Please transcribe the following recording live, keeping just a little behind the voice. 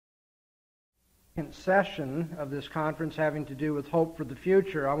Session of this conference having to do with hope for the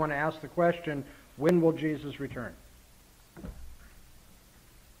future, I want to ask the question, when will Jesus return?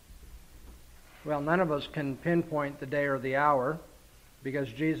 Well, none of us can pinpoint the day or the hour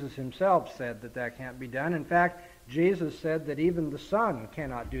because Jesus himself said that that can't be done. In fact, Jesus said that even the Son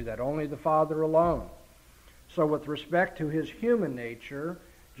cannot do that, only the Father alone. So with respect to his human nature,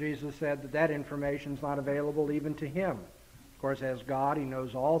 Jesus said that that information is not available even to him. Of course, as God, he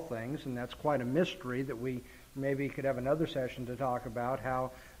knows all things, and that's quite a mystery that we maybe could have another session to talk about how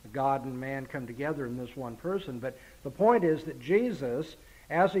God and man come together in this one person. But the point is that Jesus,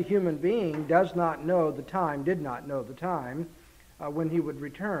 as a human being, does not know the time, did not know the time when he would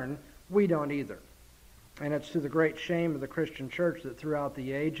return. We don't either. And it's to the great shame of the Christian church that throughout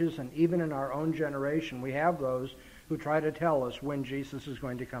the ages, and even in our own generation, we have those who try to tell us when Jesus is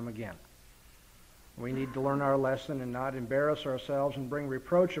going to come again. We need to learn our lesson and not embarrass ourselves and bring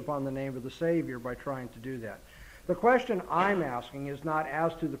reproach upon the name of the Savior by trying to do that. The question I'm asking is not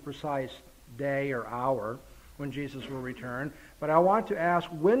as to the precise day or hour when Jesus will return, but I want to ask,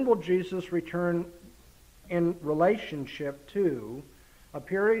 when will Jesus return in relationship to a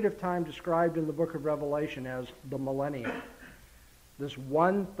period of time described in the book of Revelation as the millennium? This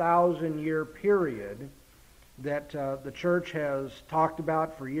 1,000-year period that the church has talked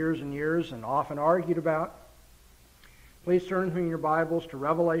about for years and years and often argued about. Please turn in your Bibles to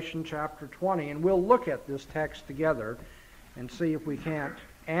Revelation chapter 20, and we'll look at this text together and see if we can't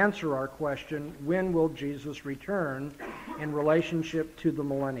answer our question, when will Jesus return in relationship to the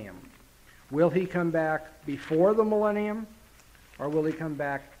millennium? Will he come back before the millennium, or will he come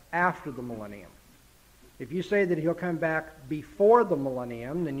back after the millennium? If you say that he'll come back before the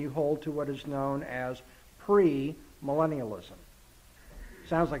millennium, then you hold to what is known as pre-millennialism.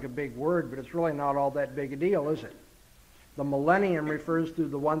 Sounds like a big word, but it's really not all that big a deal, is it? The millennium refers to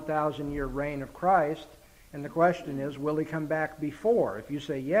the 1,000-year reign of Christ, and the question is, will he come back before? If you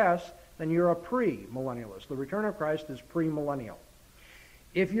say yes, then you're a pre-millennialist. The return of Christ is pre-millennial.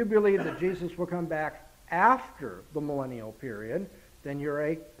 If you believe that Jesus will come back after the millennial period, then you're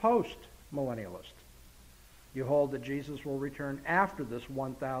a post-millennialist. You hold that Jesus will return after this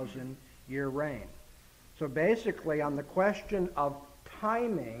 1,000-year reign. So basically, on the question of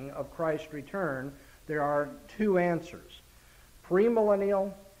timing of Christ's return, there are two answers,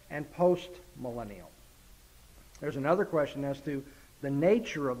 premillennial and postmillennial. There's another question as to the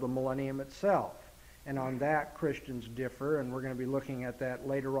nature of the millennium itself, and on that Christians differ, and we're going to be looking at that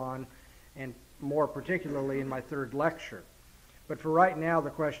later on, and more particularly in my third lecture. But for right now,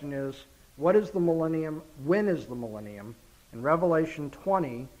 the question is, what is the millennium? When is the millennium? In Revelation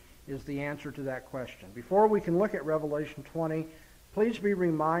 20 is the answer to that question. Before we can look at Revelation 20, please be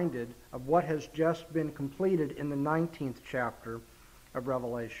reminded of what has just been completed in the 19th chapter of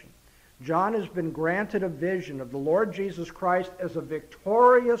Revelation. John has been granted a vision of the Lord Jesus Christ as a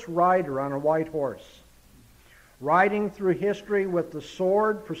victorious rider on a white horse, riding through history with the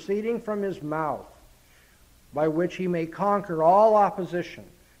sword proceeding from his mouth, by which he may conquer all opposition,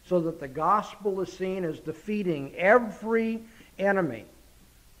 so that the gospel is seen as defeating every enemy.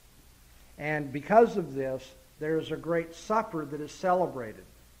 And because of this, there is a great supper that is celebrated.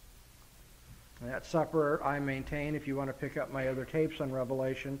 And that supper, I maintain, if you want to pick up my other tapes on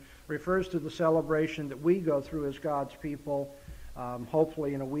Revelation, refers to the celebration that we go through as God's people,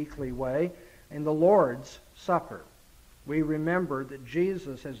 hopefully in a weekly way, in the Lord's Supper. We remember that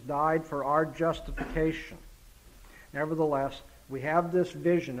Jesus has died for our justification. Nevertheless, we have this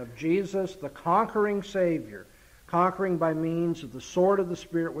vision of Jesus, the conquering Savior, conquering by means of the sword of the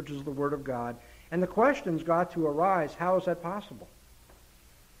Spirit, which is the Word of God. And the question's got to arise, how is that possible?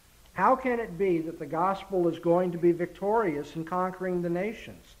 How can it be that the gospel is going to be victorious in conquering the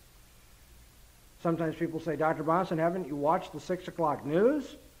nations? Sometimes people say, Dr. Bahnsen, haven't you watched the 6 o'clock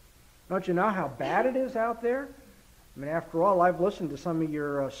news? Don't you know how bad it is out there? I mean, after all, I've listened to some of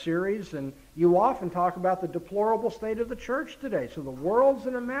your series, and you often talk about the deplorable state of the church today. So the world's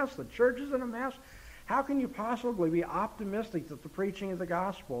in a mess, the church is in a mess. How can you possibly be optimistic that the preaching of the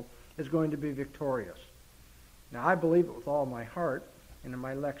gospel is going to be victorious? Now, I believe it with all my heart, and in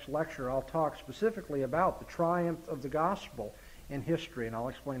my next lecture, I'll talk specifically about the triumph of the gospel in history, and I'll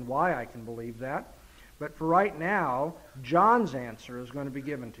explain why I can believe that. But for right now, John's answer is going to be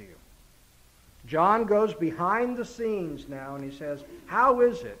given to you. John goes behind the scenes now, and he says, how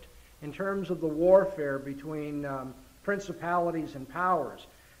is it in terms of the warfare between principalities and powers?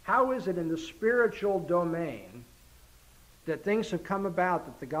 How is it in the spiritual domain that things have come about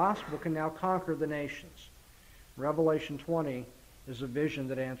that the gospel can now conquer the nations? Revelation 20 is a vision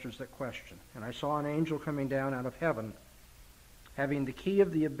that answers that question. And I saw an angel coming down out of heaven, having the key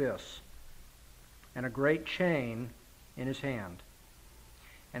of the abyss. and a great chain in his hand.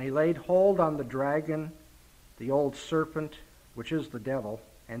 And he laid hold on the dragon, the old serpent, which is the devil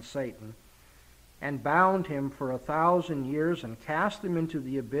and Satan, and bound him for 1,000 years, and cast him into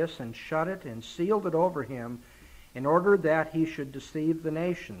the abyss, and shut it, and sealed it over him, in order that he should deceive the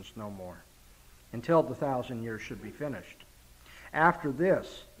nations no more, until the 1,000 years should be finished. After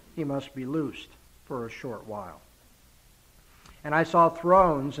this, he must be loosed for a short while. And I saw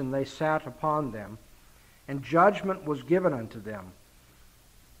thrones, and they sat upon them, and judgment was given unto them.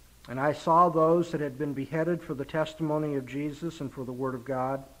 And I saw those that had been beheaded for the testimony of Jesus and for the word of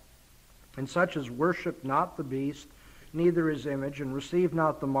God, and such as worshiped not the beast, neither his image, and received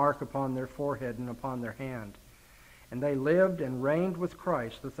not the mark upon their forehead and upon their hand. And they lived and reigned with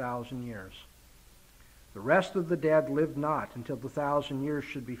Christ 1,000 years. The rest of the dead lived not until the 1,000 years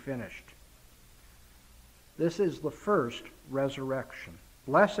should be finished. This is the first resurrection.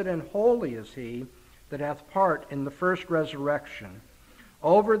 Blessed and holy is he that hath part in the first resurrection.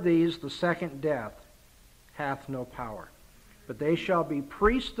 Over these the second death hath no power. But they shall be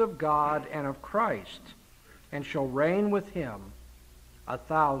priests of God and of Christ, and shall reign with him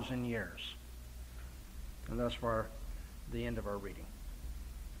 1,000 years. And thus far, the end of our reading.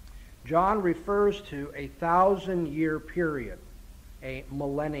 John refers to a 1,000-year period, a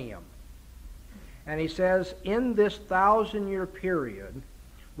millennium. And he says, in this 1,000-year period,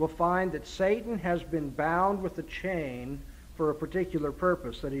 we'll find that Satan has been bound with a chain for a particular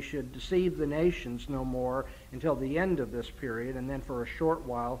purpose, that he should deceive the nations no more until the end of this period, and then for a short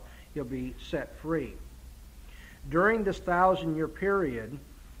while he'll be set free. During this 1,000-year period,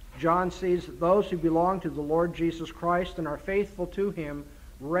 John sees that those who belong to the Lord Jesus Christ and are faithful to him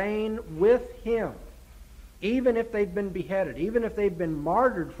reign with him. Even if they've been beheaded, even if they've been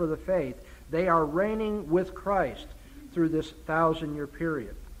martyred for the faith, they are reigning with Christ through this 1,000-year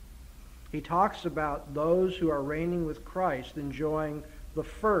period. He talks about those who are reigning with Christ enjoying the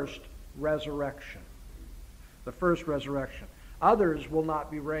first resurrection. The first resurrection. Others will not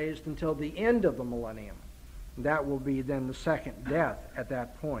be raised until the end of the millennium. That will be then the second death at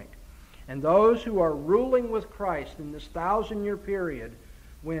that point. And those who are ruling with Christ in this 1,000-year period,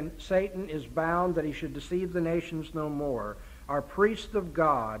 when Satan is bound that he should deceive the nations no more, are priests of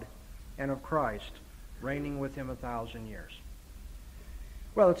God and of Christ, reigning with him 1,000 years.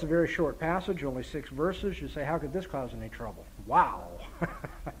 Well, it's a very short passage, only 6 verses. You say, how could this cause any trouble? Wow!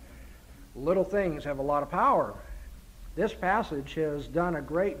 Little things have a lot of power. This passage has done a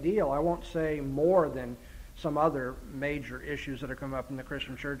great deal. I won't say more than some other major issues that have come up in the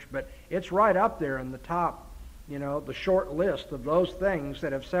Christian church, but it's right up there in the top, the short list of those things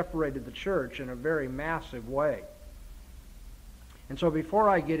that have separated the church in a very massive way. And so before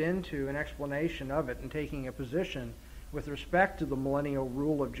I get into an explanation of it and taking a position with respect to the millennial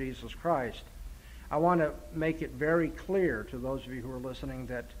rule of Jesus Christ, I want to make it very clear to those of you who are listening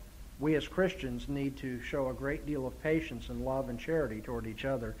that we as Christians need to show a great deal of patience and love and charity toward each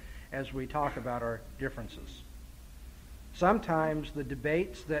other as we talk about our differences. Sometimes the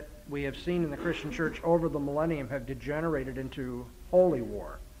debates that we have seen in the Christian church over the millennium have degenerated into holy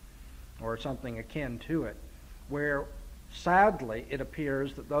war, or something akin to it, where sadly it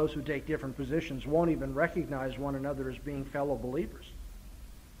appears that those who take different positions won't even recognize one another as being fellow believers.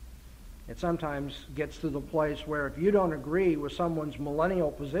 It sometimes gets to the place where if you don't agree with someone's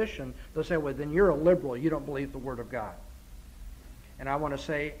millennial position, they'll say, well, then you're a liberal. You don't believe the Word of God. And I want to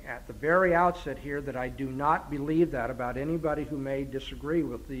say at the very outset here that I do not believe that about anybody who may disagree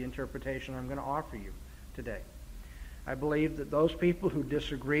with the interpretation I'm going to offer you today. I believe that those people who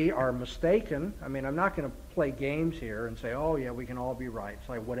disagree are mistaken. I mean, I'm not going to play games here and say, oh, yeah, we can all be right. It's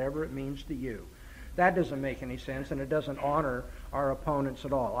like whatever it means to you. That doesn't make any sense, and it doesn't honor our opponents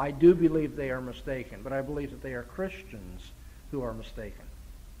at all. I do believe they are mistaken, but I believe that they are Christians who are mistaken.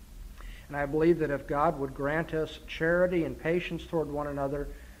 And I believe that if God would grant us charity and patience toward one another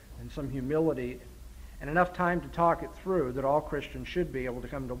and some humility and enough time to talk it through, that all Christians should be able to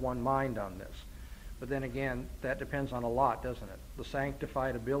come to one mind on this. But then again, that depends on a lot, doesn't it? The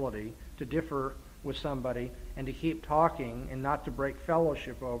sanctified ability to differ with somebody and to keep talking and not to break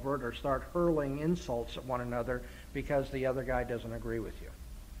fellowship over it or start hurling insults at one another because the other guy doesn't agree with you.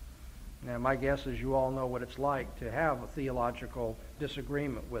 Now, my guess is you all know what it's like to have a theological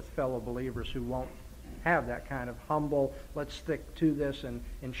disagreement with fellow believers who won't have that kind of humble, let's stick to this and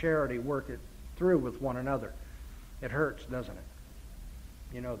in charity work it through with one another. It hurts, doesn't it?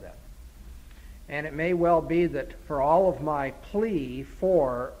 You know that. And it may well be that for all of my plea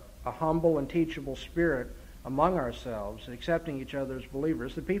for a humble and teachable spirit among ourselves, accepting each other as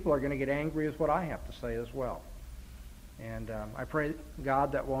believers, the people are going to get angry with what I have to say as well. And I pray,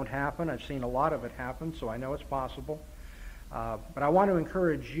 God, that won't happen. I've seen a lot of it happen, so I know it's possible. But I want to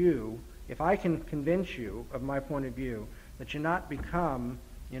encourage you, if I can convince you of my point of view, that you not become,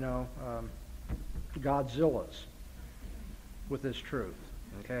 Godzillas with this truth,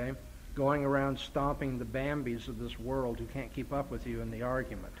 okay? Going around stomping the Bambis of this world who can't keep up with you in the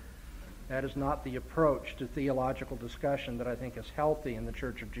argument. That is not the approach to theological discussion that I think is healthy in the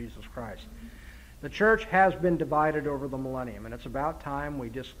Church of Jesus Christ. The church has been divided over the millennium, and it's about time we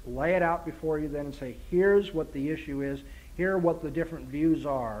just lay it out before you then and say, here's what the issue is, here are what the different views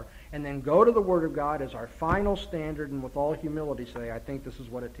are, and then go to the Word of God as our final standard and with all humility say, I think this is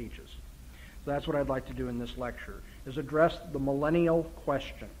what it teaches. So that's what I'd like to do in this lecture, is address the millennial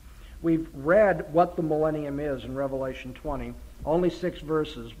question. We've read what the millennium is in Revelation 20, only 6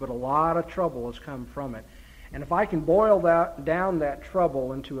 verses, but a lot of trouble has come from it. And if I can boil down that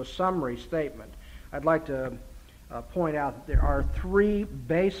trouble into a summary statement, I'd like to point out that there are 3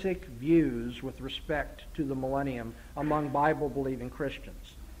 basic views with respect to the millennium among Bible-believing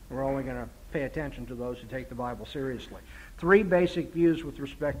Christians. We're only going to pay attention to those who take the Bible seriously. 3 basic views with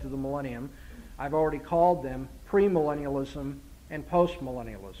respect to the millennium. I've already called them premillennialism and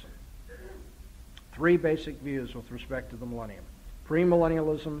postmillennialism. 3 basic views with respect to the millennium.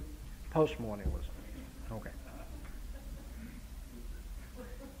 Premillennialism, postmillennialism. Okay.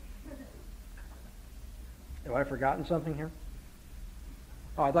 Have I forgotten something here?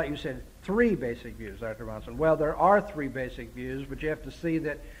 Oh, I thought you said 3 basic views, Dr. Bahnsen. Well, there are 3 basic views, but you have to see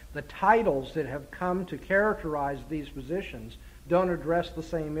that the titles that have come to characterize these positions don't address the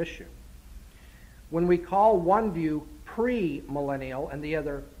same issue. When we call one view pre-millennial and the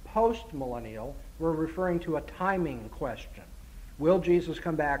other post-millennial, we're referring to a timing question. Will Jesus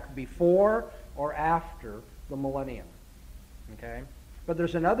come back before or after the millennium? Okay? But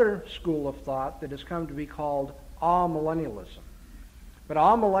there's another school of thought that has come to be called amillennialism. But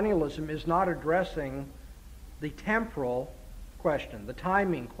amillennialism is not addressing the temporal question, the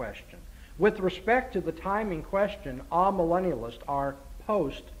timing question. With respect to the timing question, amillennialists are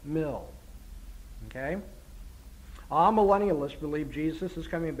post-mill. Okay? Amillennialists believe Jesus is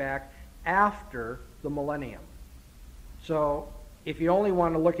coming back after the millennium. So if you only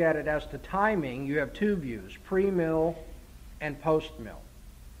want to look at it as to timing, you have 2 views, pre-mill and post-mill.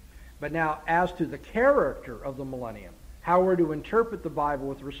 But now, as to the character of the millennium, how we're to interpret the Bible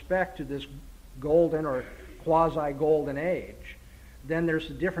with respect to this golden or quasi-golden age, then there's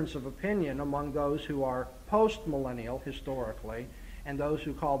a difference of opinion among those who are post-millennial historically and those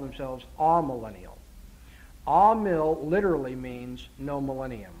who call themselves amillennial. Amill literally means no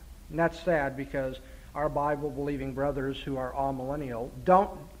millennium. And that's sad because our Bible-believing brothers who are amillennial don't,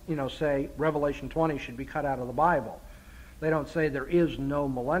 say Revelation 20 should be cut out of the Bible. They don't say there is no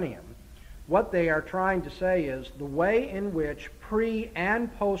millennium. What they are trying to say is the way in which pre-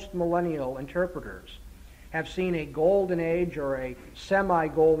 and post-millennial interpreters have seen a golden age or a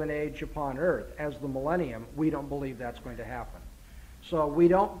semi-golden age upon earth as the millennium, we don't believe that's going to happen. So we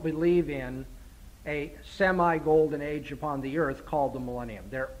don't believe in a semi-golden age upon the earth called the millennium.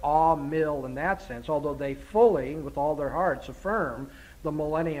 They're amill in that sense, although they fully, with all their hearts, affirm the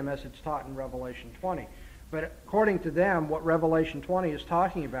millennium as it's taught in Revelation 20. But according to them, what Revelation 20 is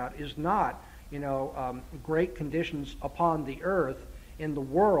talking about is not, great conditions upon the earth in the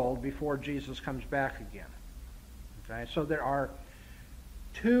world before Jesus comes back again. Okay, so there are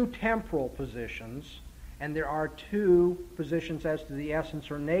 2 temporal positions, and there are 2 positions as to the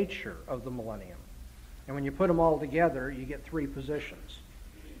essence or nature of the millennium. And when you put them all together, you get 3 positions.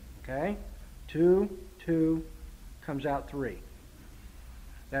 Okay? 2 comes out 3.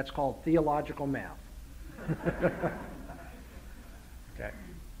 That's called theological math. Okay.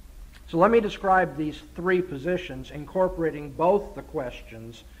 So let me describe these 3 positions, incorporating both the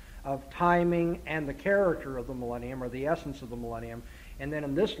questions of timing and the character of the millennium, or the essence of the millennium. And then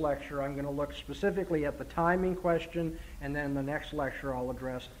in this lecture, I'm going to look specifically at the timing question, and then in the next lecture, I'll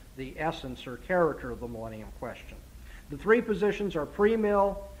address the essence or character of the millennium question. The 3 positions are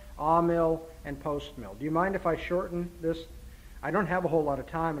pre-mill, amill, and post-mill. Do you mind if I shorten this? I don't have a whole lot of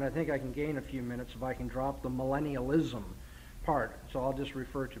time, and I think I can gain a few minutes if I can drop the millennialism part. So I'll just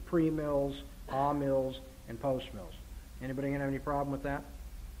refer to pre-mills, amills, and post-mills. Anybody going to have any problem with that?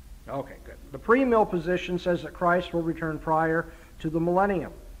 Okay, good. The pre-mill position says that Christ will return prior to the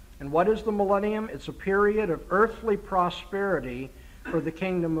millennium. And what is the millennium? It's a period of earthly prosperity for the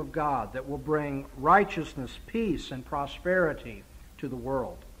kingdom of God that will bring righteousness, peace, and prosperity to the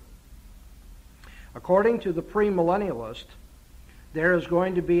world. According to the premillennialist, there is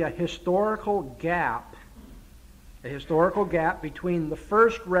going to be a historical gap A historical gap between the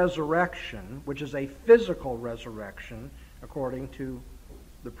first resurrection, which is a physical resurrection, according to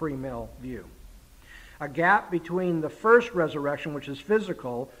the pre-mill view. A gap between the first resurrection, which is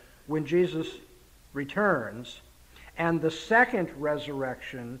physical, when Jesus returns, and the second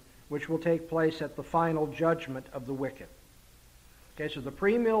resurrection, which will take place at the final judgment of the wicked. Okay, so the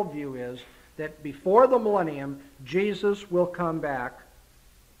pre-mill view is that before the millennium, Jesus will come back,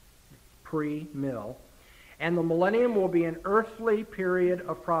 pre-mill, and the millennium will be an earthly period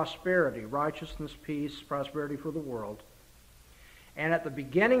of prosperity, righteousness, peace, prosperity for the world. And at the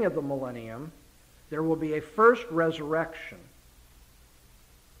beginning of the millennium, there will be a first resurrection.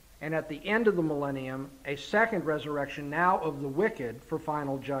 And at the end of the millennium, a second resurrection, now of the wicked, for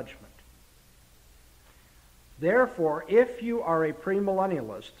final judgment. Therefore, if you are a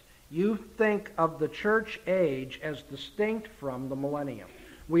premillennialist, you think of the church age as distinct from the millennium.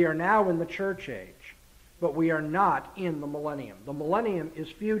 We are now in the church age, but we are not in the millennium. The millennium is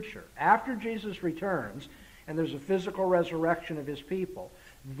future. After Jesus returns, and there's a physical resurrection of his people,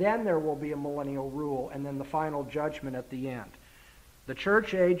 then there will be a millennial rule, and then the final judgment at the end. The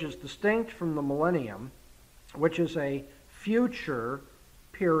church age is distinct from the millennium, which is a future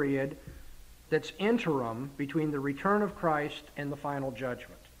period that's interim between the return of Christ and the final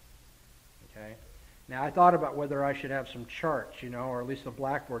judgment. Okay? Now, I thought about whether I should have some charts, or at least a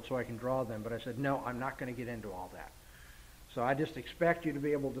blackboard so I can draw them, but I said, no, I'm not going to get into all that. So I just expect you to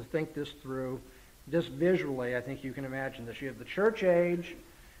be able to think this through. Just visually, I think you can imagine this. You have the church age,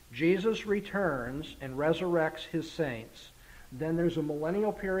 Jesus returns and resurrects his saints. Then there's a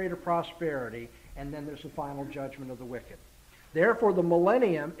millennial period of prosperity, and then there's the final judgment of the wicked. Therefore, the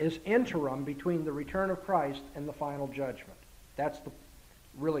millennium is interim between the return of Christ and the final judgment. That's the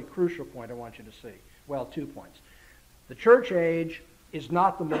really crucial point I want you to see. Well, 2 points. The church age is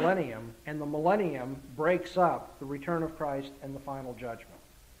not the millennium, and the millennium breaks up the return of Christ and the final judgment.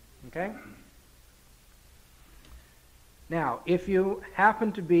 Okay? Now, if you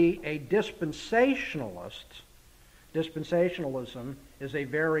happen to be a dispensationalist, dispensationalism is a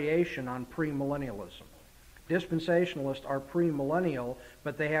variation on premillennialism. Dispensationalists are premillennial,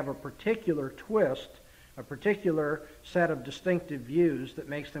 but they have a particular twist, a particular set of distinctive views that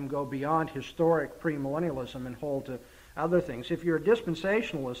makes them go beyond historic premillennialism and hold to other things. If you're a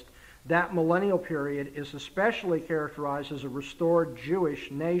dispensationalist, that millennial period is especially characterized as a restored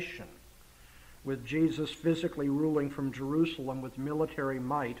Jewish nation, with Jesus physically ruling from Jerusalem with military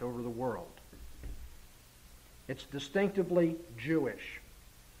might over the world. It's distinctively Jewish.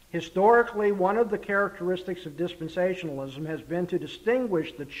 Historically, one of the characteristics of dispensationalism has been to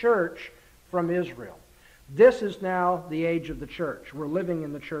distinguish the church from Israel. This is now the age of the church. We're living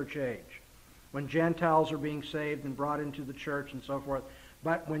in the church age, when Gentiles are being saved and brought into the church and so forth.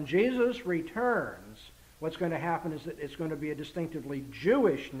 But when Jesus returns, what's going to happen is that it's going to be a distinctively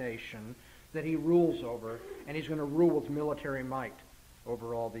Jewish nation that he rules over, and he's going to rule with military might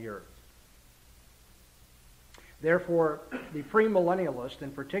over all the earth. Therefore, the premillennialist,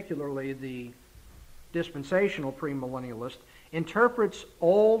 and particularly the dispensational premillennialist, interprets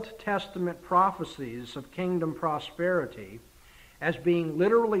Old Testament prophecies of kingdom prosperity as being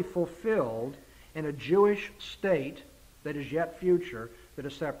literally fulfilled in a Jewish state that is yet future, that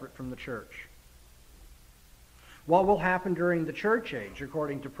is separate from the church. What will happen during the church age,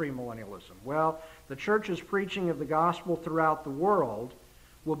 according to premillennialism? Well, the church's preaching of the gospel throughout the world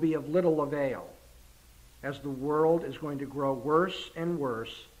will be of little avail, as the world is going to grow worse and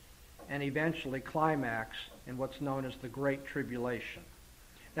worse and eventually climax in what's known as the Great Tribulation.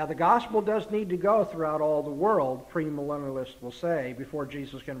 Now, the gospel does need to go throughout all the world, premillennialists will say, before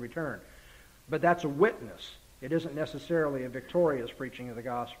Jesus can return. But that's a witness. It isn't necessarily a victorious preaching of the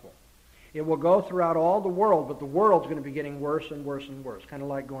gospel. It will go throughout all the world, but the world's going to be getting worse and worse and worse, kind of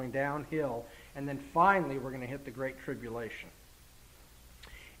like going downhill, and then finally we're going to hit the Great Tribulation.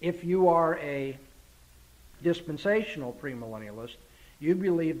 If you are a dispensational premillennialist, you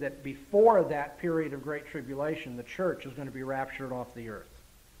believe that before that period of Great Tribulation, the church is going to be raptured off the earth.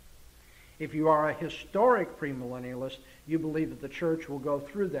 If you are a historic premillennialist, you believe that the church will go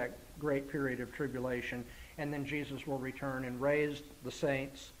through that great period of tribulation, and then Jesus will return and raise the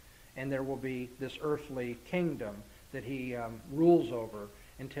saints, and there will be this earthly kingdom that he rules over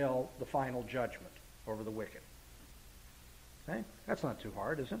until the final judgment over the wicked. Okay? That's not too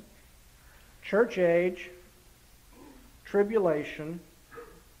hard, is it? Church age, tribulation,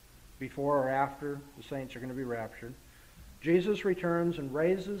 before or after the saints are going to be raptured. Jesus returns and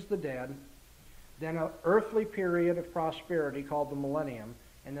raises the dead. Then an earthly period of prosperity called the millennium,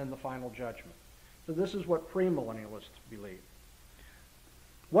 and then the final judgment. So this is what premillennialists believe.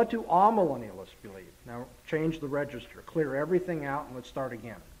 What do amillennialists believe? Now, change the register. Clear everything out and let's start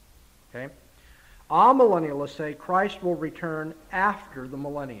again. Okay? Amillennialists say Christ will return after the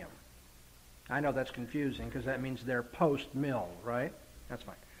millennium. I know that's confusing because that means they're post-mill, right? That's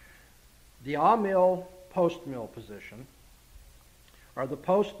fine. The amill, post-mill position, or the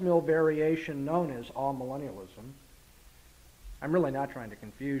post-mill variation known as amillennialism. I'm really not trying to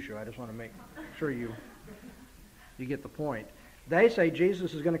confuse you. I just want to make sure you get the point. They say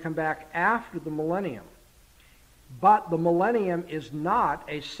Jesus is going to come back after the millennium. But the millennium is not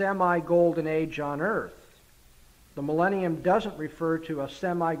a semi-golden age on earth. The millennium doesn't refer to a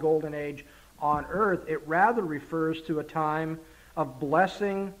semi-golden age on earth. It rather refers to a time of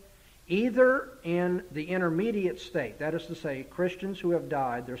blessing either in the intermediate state, that is to say, Christians who have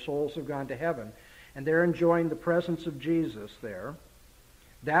died, their souls have gone to heaven, and they're enjoying the presence of Jesus there.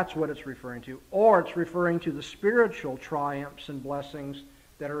 That's what it's referring to. Or it's referring to the spiritual triumphs and blessings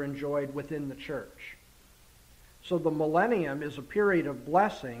that are enjoyed within the church. So the millennium is a period of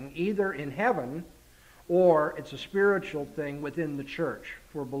blessing either in heaven or it's a spiritual thing within the church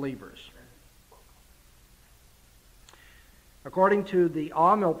for believers. According to the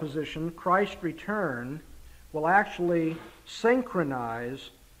amill position, Christ's return will actually synchronize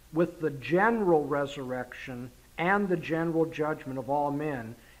with the general resurrection and the general judgment of all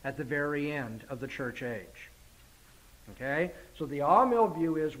men at the very end of the church age. Okay? So the amill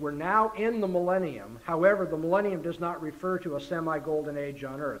view is we're now in the millennium. However, the millennium does not refer to a semi-golden age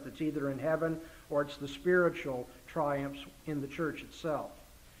on earth. It's either in heaven or it's the spiritual triumphs in the church itself.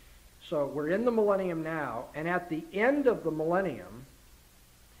 So we're in the millennium now, and at the end of the millennium,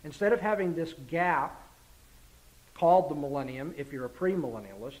 instead of having this gap called the millennium, if you're a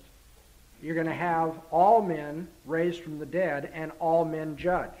premillennialist, you're going to have all men raised from the dead and all men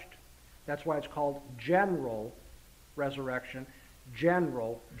judged. That's why it's called general resurrection,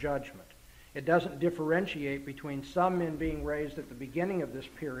 general judgment. It doesn't differentiate between some men being raised at the beginning of this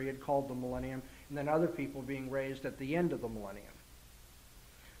period called the millennium and then other people being raised at the end of the millennium.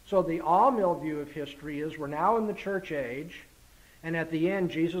 So the amill view of history is we're now in the church age, and at the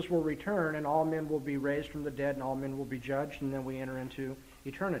end Jesus will return and all men will be raised from the dead and all men will be judged, and then we enter into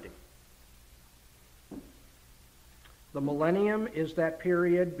eternity. The millennium is that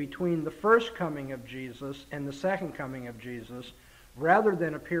period between the first coming of Jesus and the second coming of Jesus, rather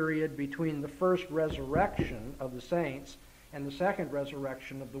than a period between the first resurrection of the saints and the second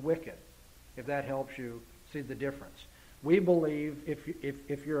resurrection of the wicked, if that helps you see the difference. We believe,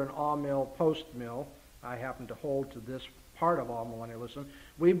 if you're an amill, post-mill, I happen to hold to this part of amillennialism,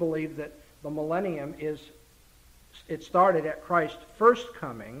 we believe that the millennium it started at Christ's first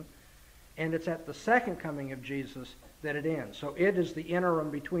coming, and it's at the second coming of Jesus that it ends. So it is the interim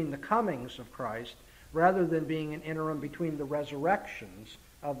between the comings of Christ, rather than being an interim between the resurrections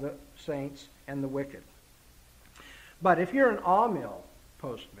of the saints and the wicked. But if you're an amill,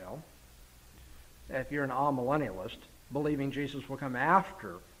 post-mill, if you're an amillennialist, believing Jesus will come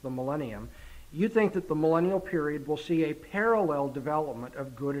after the millennium, you think that the millennial period will see a parallel development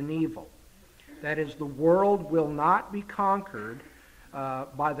of good and evil. That is, the world will not be conquered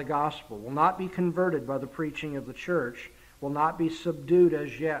by the gospel, will not be converted by the preaching of the church, will not be subdued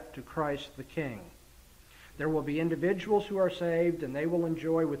as yet to Christ the King. There will be individuals who are saved, and they will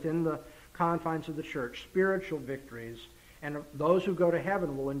enjoy within the confines of the church spiritual victories, and those who go to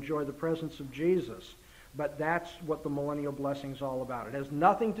heaven will enjoy the presence of Jesus. But that's what the millennial blessing is all about. It has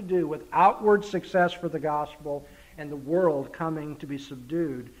nothing to do with outward success for the gospel and the world coming to be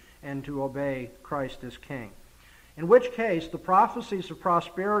subdued and to obey Christ as King. In which case, the prophecies of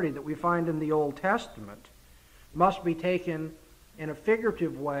prosperity that we find in the Old Testament must be taken in a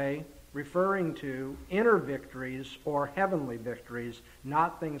figurative way, referring to inner victories or heavenly victories,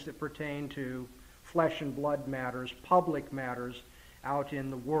 not things that pertain to flesh and blood matters, public matters out in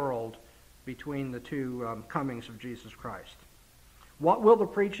the world between the two comings of Jesus Christ. What will the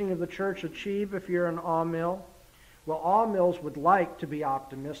preaching of the church achieve if you're an amill? Well, amills would like to be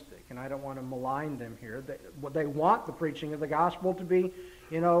optimistic, and I don't want to malign them here. They want the preaching of the gospel to be,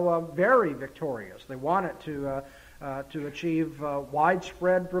 very victorious. They want it to achieve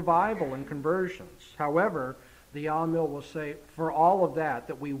widespread revival and conversions. However, the amill will say, for all of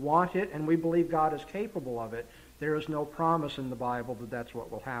that we want it and we believe God is capable of it, there is no promise in the Bible that that's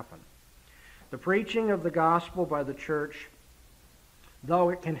what will happen. The preaching of the gospel by the church, though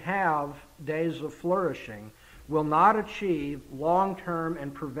it can have days of flourishing, will not achieve long-term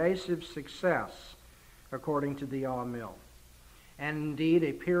and pervasive success, according to the amill. And indeed,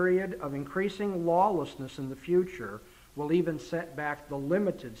 a period of increasing lawlessness in the future will even set back the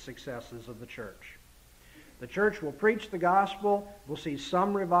limited successes of the church. The church will preach the gospel. We'll see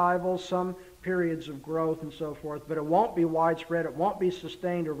some revivals, some periods of growth and so forth, but it won't be widespread. It won't be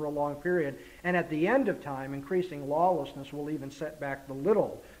sustained over a long period. And at the end of time, increasing lawlessness will even set back the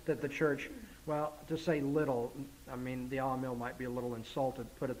little that the church, well, to say little, I mean, the Amill might be a little insulted,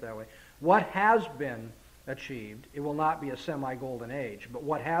 put it that way. What has been achieved, it will not be a semi-golden age, but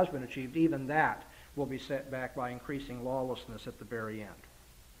what has been achieved, even that will be set back by increasing lawlessness at the very end.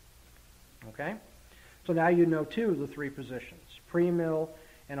 Okay? So now you know two of the three positions, pre-mill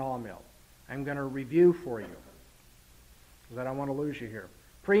and all-mill. I'm going to review for you, because I don't want to lose you here.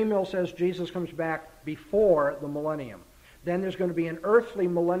 Pre-mill says Jesus comes back before the millennium. Then there's going to be an earthly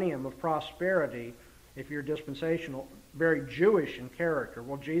millennium of prosperity, if you're dispensational, very Jewish in character.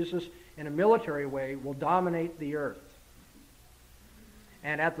 Well, Jesus, in a military way, will dominate the earth.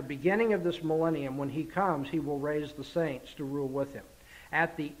 And at the beginning of this millennium, when he comes, he will raise the saints to rule with him.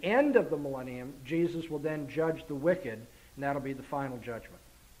 At the end of the millennium, Jesus will then judge the wicked, and that'll be the final judgment.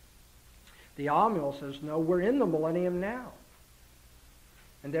 The Amill says, no, we're in the millennium now.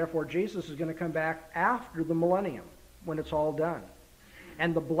 And therefore, Jesus is going to come back after the millennium, when it's all done.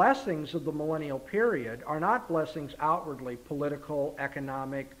 And the blessings of the millennial period are not blessings outwardly, political,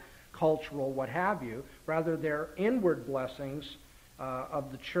 economic, cultural, what have you. Rather, they're inward blessings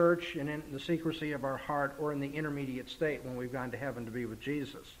of the church and in the secrecy of our heart, or in the intermediate state when we've gone to heaven to be with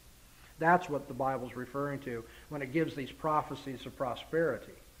Jesus. That's what the Bible's referring to when it gives these prophecies of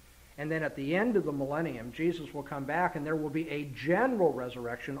prosperity. And then at the end of the millennium, Jesus will come back, and there will be a general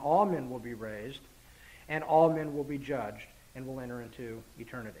resurrection. All men will be raised, and all men will be judged, and will enter into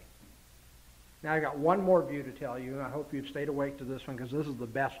eternity. Now, I've got one more view to tell you, and I hope you've stayed awake to this one, because this is the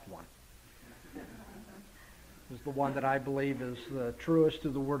best one. This is the one that I believe is the truest to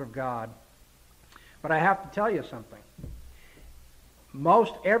the Word of God. But I have to tell you something.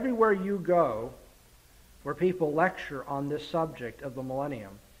 Most everywhere you go where people lecture on this subject of the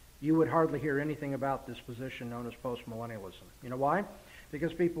millennium, you would hardly hear anything about this position known as postmillennialism. You know why?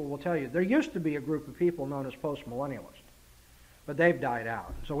 Because people will tell you, there used to be a group of people known as postmillennialists, but they've died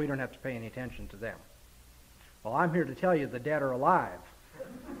out, so we don't have to pay any attention to them. Well, I'm here to tell you the dead are alive.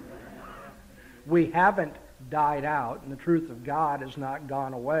 We haven't died out, and the truth of God has not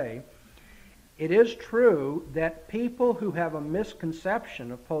gone away. It is true that people who have a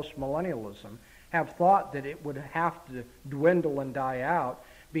misconception of postmillennialism have thought that it would have to dwindle and die out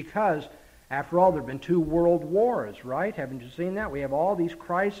because, after all, there have been 2 world wars, right? Haven't you seen that? We have all these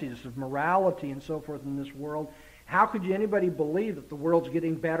crises of morality and so forth in this world. How could anybody believe that the world's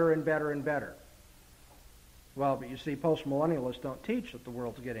getting better and better and better? Well, but you see, postmillennialists don't teach that the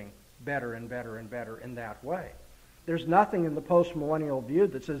world's getting better and better and better in that way. There's nothing in the postmillennial view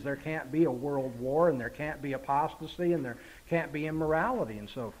that says there can't be a world war and there can't be apostasy and there can't be immorality and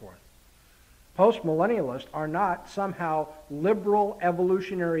so forth. Postmillennialists are not somehow liberal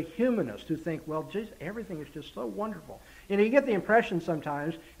evolutionary humanists who think, well, geez, everything is just so wonderful. You know, you get the impression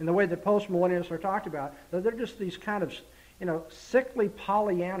sometimes in the way that postmillennialists are talked about that they're just these kind of, sickly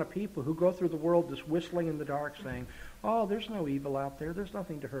Pollyanna people who go through the world just whistling in the dark saying, oh, there's no evil out there. There's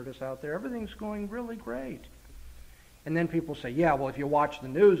nothing to hurt us out there. Everything's going really great. And then people say, yeah, well, if you watch the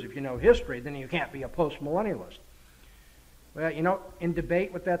news, if you know history, then you can't be a postmillennialist. Well, in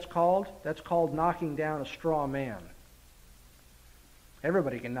debate what that's called knocking down a straw man.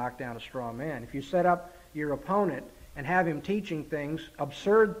 Everybody can knock down a straw man. If you set up your opponent and have him teaching things,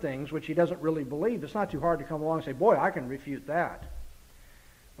 absurd things, which he doesn't really believe, it's not too hard to come along and say, boy, I can refute that.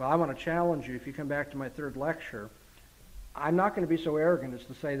 Well, I want to challenge you, if you come back to my 3rd lecture, I'm not going to be so arrogant as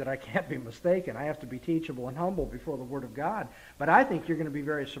to say that I can't be mistaken. I have to be teachable and humble before the Word of God. But I think you're going to be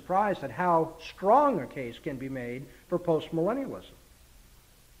very surprised at how strong a case can be made for postmillennialism.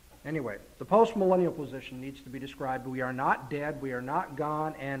 Anyway, the postmillennial position needs to be described. We are not dead, we are not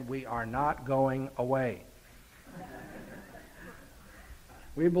gone, and we are not going away.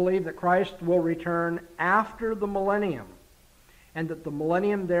 We believe that Christ will return after the millennium, and that the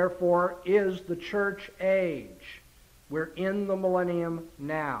millennium, therefore, is the church age. We're in the millennium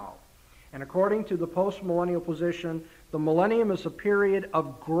now. And according to the postmillennial position, the millennium is a period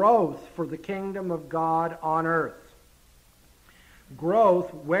of growth for the kingdom of God on earth.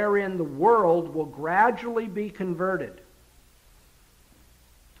 Growth wherein the world will gradually be converted.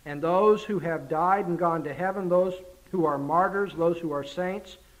 And those who have died and gone to heaven, those who are martyrs, those who are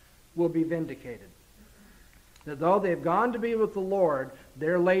saints, will be vindicated. That though they've gone to be with the Lord,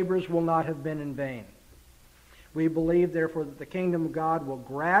 their labors will not have been in vain. We believe, therefore, that the kingdom of God will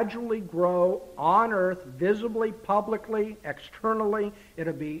gradually grow on earth, visibly, publicly, externally.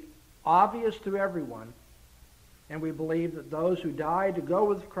 It'll be obvious to everyone. and we believe that those who die to go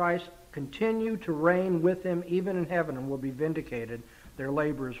with Christ continue to reign with him even in heaven and will be vindicated. Their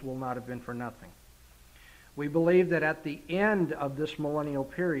labors will not have been for nothing. We believe that at the end of this millennial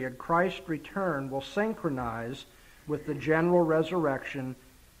period, Christ's return will synchronize with the general resurrection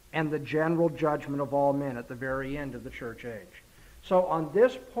and the general judgment of all men at the very end of the church age. So on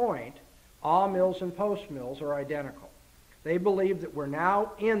this point, all-mills and post-mills are identical. They believe that we're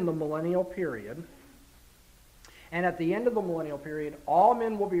now in the millennial period, and at the end of the millennial period, all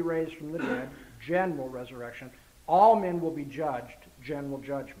men will be raised from the dead, general resurrection. All men will be judged, general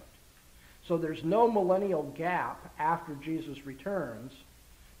judgment. So there's no millennial gap after Jesus returns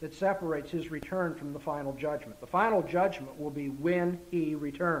that separates his return from the final judgment. The final judgment will be when he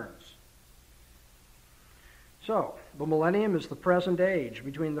returns. So, the millennium is the present age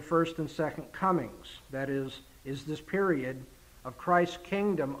between the first and second comings. That is this period of Christ's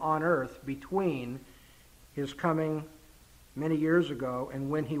kingdom on earth between his coming many years ago and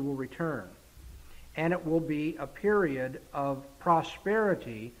when he will return. And it will be a period of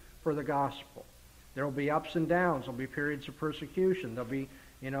prosperity for the gospel. There will be ups and downs. There will be periods of persecution. There will be,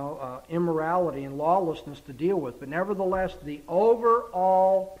 immorality and lawlessness to deal with. But nevertheless, the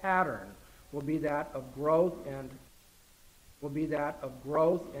overall pattern will be that of growth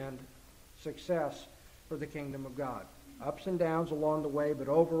and success for the kingdom of God. Ups and downs along the way, but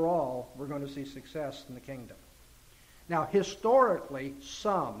overall, we're going to see success in the kingdom. Now, historically,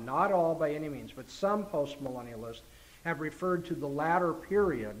 some, not all by any means, but some postmillennialists have referred to the latter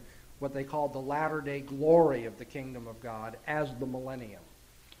period, what they call the latter-day glory of the kingdom of God, as the millennium.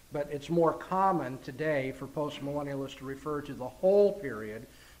 But it's more common today for postmillennialists to refer to the whole period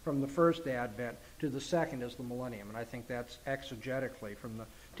from the first advent to the second as the millennium. And I think that's exegetically, from the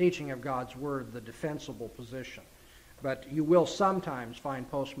teaching of God's word, the defensible position. But you will sometimes find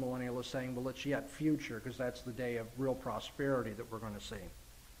postmillennialists saying, well, it's yet future, because that's the day of real prosperity that we're going to see.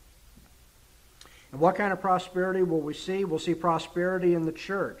 And what kind of prosperity will we see? We'll see prosperity in the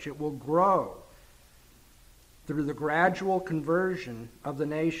church. It will grow through the gradual conversion of the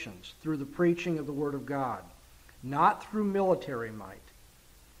nations, through the preaching of the Word of God, not through military might,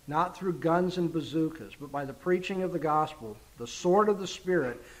 not through guns and bazookas, but by the preaching of the gospel, the sword of the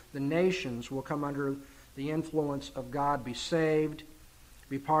Spirit. The nations will come under the influence of God, be saved,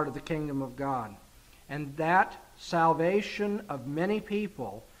 be part of the kingdom of God. And that salvation of many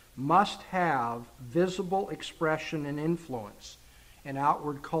people must have visible expression and influence in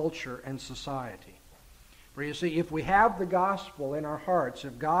outward culture and society. For you see, if we have the gospel in our hearts,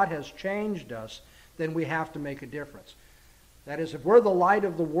 if God has changed us, then we have to make a difference. That is, if we're the light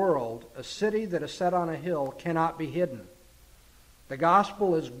of the world, a city that is set on a hill cannot be hidden. The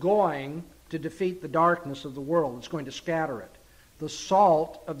gospel is going to defeat the darkness of the world. It's going to scatter it. The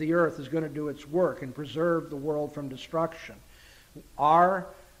salt of the earth is going to do its work and preserve the world from destruction.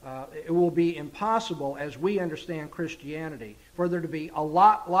 It will be impossible, as we understand Christianity, for there to be a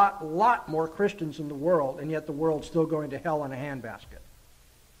lot more Christians in the world, and yet the world's still going to hell in a handbasket.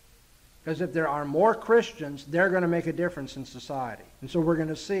 Because if there are more Christians, they're going to make a difference in society. And so we're going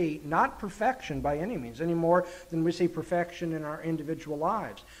to see not perfection by any means, any more than we see perfection in our individual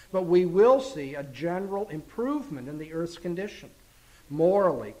lives. But we will see a general improvement in the earth's condition,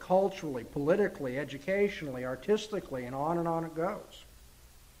 morally, culturally, politically, educationally, artistically, and on it goes.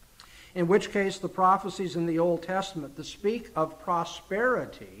 In which case, the prophecies in the Old Testament that speak of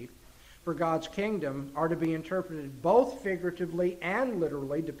prosperity for God's kingdom are to be interpreted both figuratively and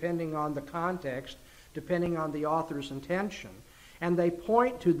literally, depending on the context, depending on the author's intention. And they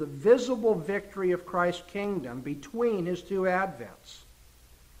point to the visible victory of Christ's kingdom between his two advents.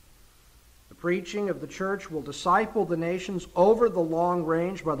 The preaching of the church will disciple the nations over the long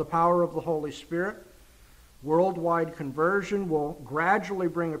range by the power of the Holy Spirit. Worldwide conversion will gradually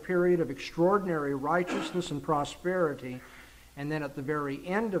bring a period of extraordinary righteousness and prosperity. And then at the very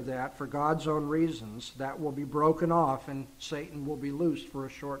end of that, for God's own reasons, that will be broken off and Satan will be loosed for a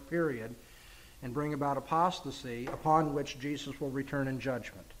short period and bring about apostasy, upon which Jesus will return in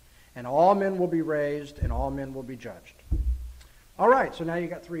judgment. And all men will be raised and all men will be judged. All right, so now you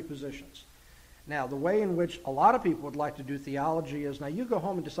got three positions. Now, the way in which a lot of people would like to do theology is, now you go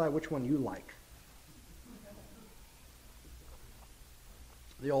home and decide which one you like.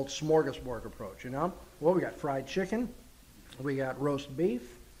 The old smorgasbord approach, Well, we got fried chicken. We got roast beef,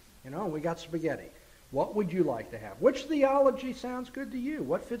 we got spaghetti. What would you like to have? Which theology sounds good to you?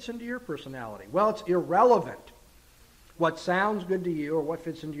 What fits into your personality? Well, it's irrelevant what sounds good to you or what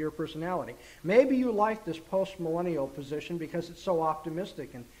fits into your personality. Maybe you like this postmillennial position because it's so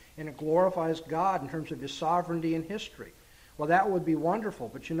optimistic and it glorifies God in terms of his sovereignty in history. Well, that would be wonderful,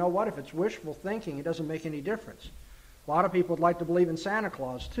 but you know what? If it's wishful thinking, it doesn't make any difference. A lot of people would like to believe in Santa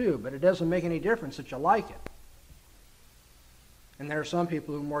Claus too, but it doesn't make any difference that you like it. And there are some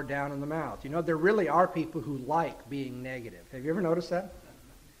people who are more down in the mouth. You know, there really are people who like being negative. Have you ever noticed that?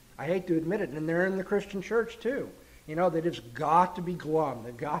 I hate to admit it, and they're in the Christian church too. You know, they just got to be glum.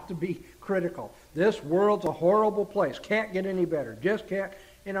 They've got to be critical. This world's a horrible place. Can't get any better. Just can't,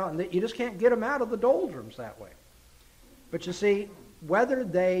 you know, and you just can't get them out of the doldrums that way. But you see, whether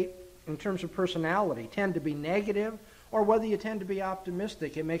they, in terms of personality, tend to be negative or whether you tend to be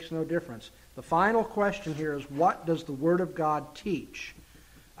optimistic, it makes no difference. The final question here is, what does the Word of God teach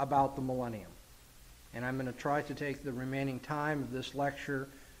about the millennium? And I'm going to try to take the remaining time of this lecture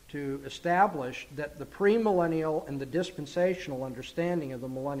to establish that the premillennial and the dispensational understanding of the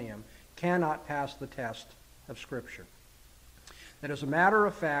millennium cannot pass the test of Scripture. That as a matter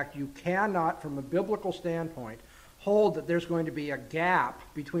of fact, you cannot, from a biblical standpoint, hold that there's going to be a gap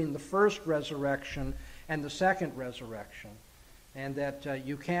between the first resurrection and the second resurrection, and that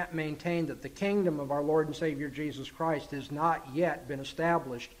you can't maintain that the kingdom of our Lord and Savior Jesus Christ has not yet been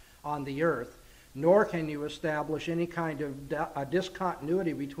established on the earth, nor can you establish any kind of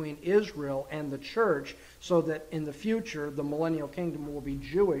discontinuity between Israel and the church so that in the future the millennial kingdom will be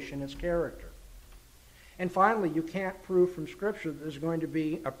Jewish in its character. And finally, you can't prove from Scripture that there's going to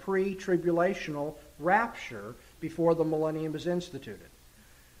be a pre-tribulational rapture before the millennium is instituted.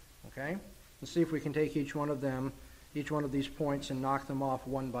 Okay? Let's see if we can take each one of these points and knock them off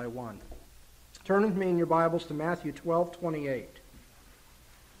one by one. Turn with me in your Bibles to Matthew 12:28.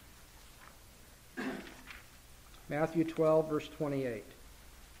 Matthew 12, verse 28.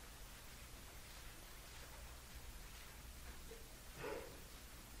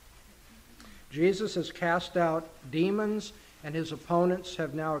 Jesus has cast out demons, and his opponents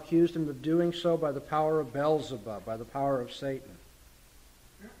have now accused him of doing so by the power of Beelzebub, by the power of Satan.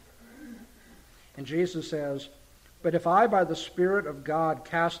 And Jesus says, "But if I by the Spirit of God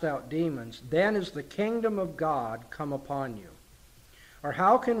cast out demons, then is the kingdom of God come upon you. Or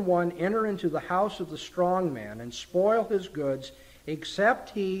how can one enter into the house of the strong man and spoil his goods, except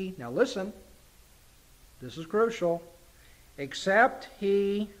he," now listen, this is crucial, "except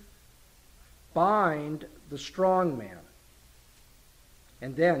he bind the strong man,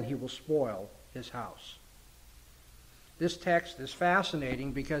 and then he will spoil his house." This text is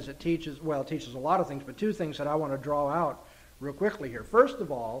fascinating because it teaches a lot of things, but two things that I want to draw out real quickly here. First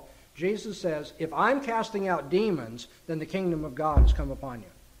of all, Jesus says, if I'm casting out demons, then the kingdom of God has come upon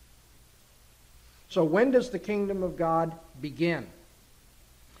you. So when does the kingdom of God begin?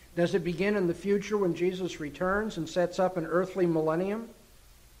 Does it begin in the future when Jesus returns and sets up an earthly millennium?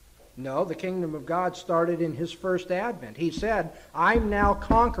 No, the kingdom of God started in his first advent. He said, I'm now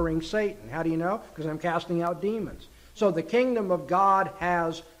conquering Satan. How do you know? Because I'm casting out demons. So the kingdom of God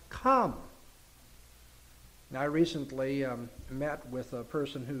has come. Now, I recently met with a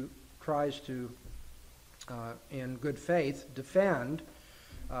person who tries to, in good faith, defend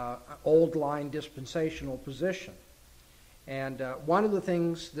old line dispensational position. And one of the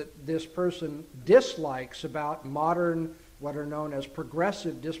things that this person dislikes about modern, what are known as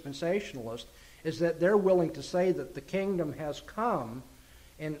progressive dispensationalists, is that they're willing to say that the kingdom has come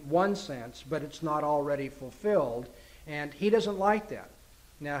in one sense, but it's not already fulfilled. And he doesn't like that.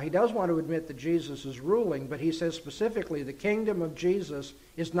 Now, he does want to admit that Jesus is ruling, but he says specifically the kingdom of Jesus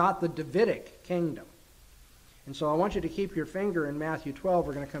is not the Davidic kingdom. And so I want you to keep your finger in Matthew 12.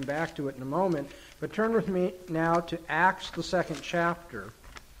 We're going to come back to it in a moment. But turn with me now to Acts, the 2nd chapter,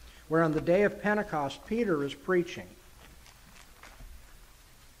 where on the day of Pentecost, Peter is preaching.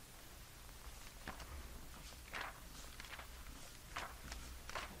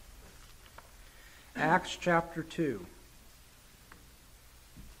 Acts chapter 2.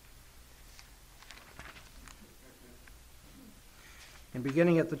 And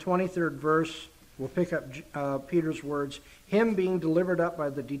beginning at the 23rd verse, we'll pick up Peter's words. Him being delivered up by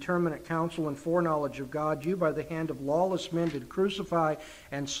the determinate counsel and foreknowledge of God, you by the hand of lawless men did crucify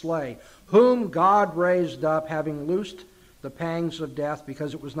and slay, whom God raised up, having loosed the pangs of death,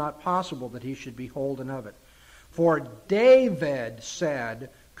 because it was not possible that he should be holden of it. For David said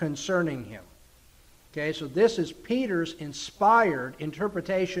concerning him. Okay, so this is Peter's inspired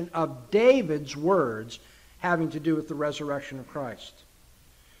interpretation of David's words having to do with the resurrection of Christ.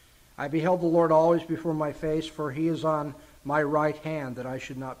 I beheld the Lord always before my face, for he is on my right hand, that I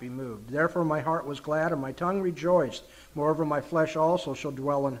should not be moved. Therefore my heart was glad, and my tongue rejoiced. Moreover, my flesh also shall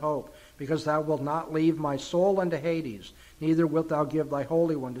dwell in hope, because thou wilt not leave my soul unto Hades, neither wilt thou give thy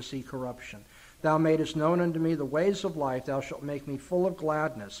Holy One to see corruption. Thou madest known unto me the ways of life, thou shalt make me full of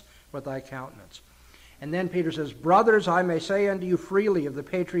gladness with thy countenance. And then Peter says, brothers, I may say unto you freely of the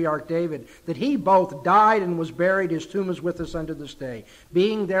patriarch David, that he both died and was buried, his tomb is with us unto this day.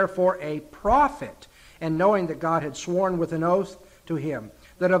 Being therefore a prophet, and knowing that God had sworn with an oath to him,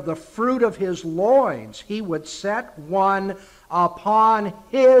 that of the fruit of his loins he would set one upon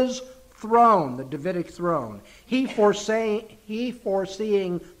his throne, the Davidic throne. He foreseeing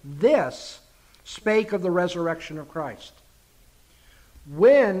this, spake of the resurrection of Christ.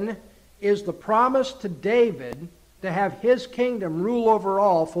 When is the promise to David to have his kingdom rule over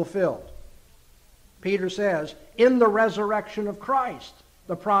all fulfilled? Peter says, in the resurrection of Christ,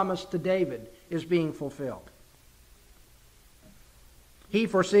 the promise to David is being fulfilled. He,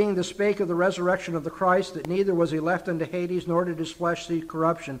 foreseeing the spake of the resurrection of the Christ, that neither was he left unto Hades, nor did his flesh see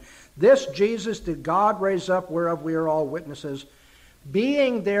corruption. This Jesus did God raise up, whereof we are all witnesses.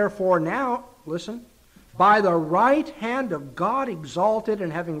 Being therefore now, listen, by the right hand of God exalted,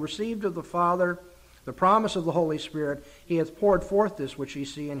 and having received of the Father the promise of the Holy Spirit, he hath poured forth this which ye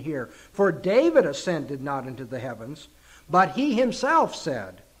see and hear. For David ascended not into the heavens, but he himself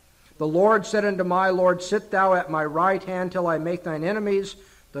said, the Lord said unto my Lord, sit thou at my right hand till I make thine enemies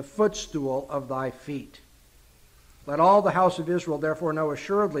the footstool of thy feet. Let all the house of Israel therefore know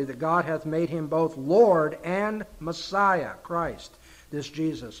assuredly that God hath made him both Lord and Messiah, Christ, this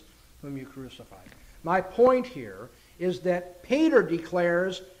Jesus whom you crucified. My point here is that Peter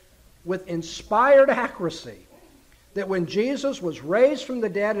declares with inspired accuracy that when Jesus was raised from the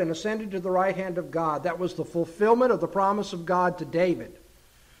dead and ascended to the right hand of God, that was the fulfillment of the promise of God to David,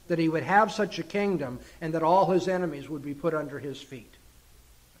 that he would have such a kingdom and that all his enemies would be put under his feet.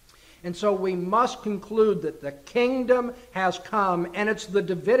 And so we must conclude that the kingdom has come, and it's the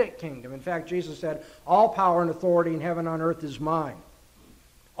Davidic kingdom. In fact, Jesus said, all power and authority in heaven and on earth is mine.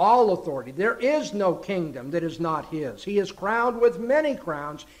 All authority. There is no kingdom that is not his. He is crowned with many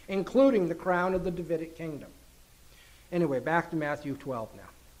crowns, including the crown of the Davidic kingdom. Anyway, back to Matthew 12 now.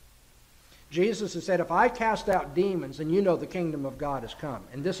 Jesus has said, if I cast out demons, then you know the kingdom of God has come.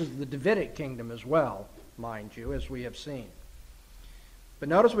 And this is the Davidic kingdom as well, mind you, as we have seen. But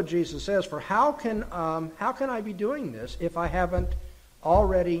notice what Jesus says, for how can I be doing this if I haven't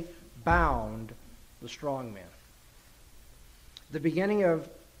already bound the strong man? At the beginning of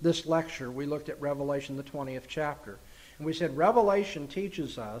this lecture, we looked at Revelation, the 20th chapter. And we said Revelation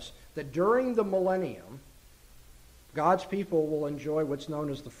teaches us that during the millennium, God's people will enjoy what's known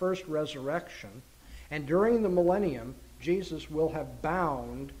as the first resurrection. And during the millennium, Jesus will have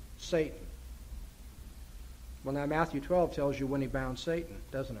bound Satan. Well, now Matthew 12 tells you when he bound Satan,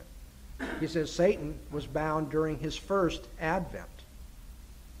 doesn't it? He says Satan was bound during his first advent.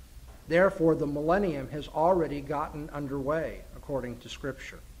 Therefore, the millennium has already gotten underway, according to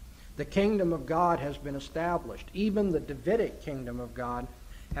Scripture. The kingdom of God has been established. Even the Davidic kingdom of God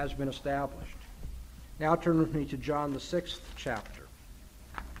has been established. Now turn with me to John the 6th chapter.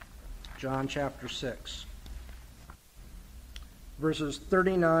 John chapter 6. Verses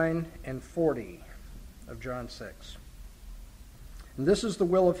 39 and 40 of John 6. And this is the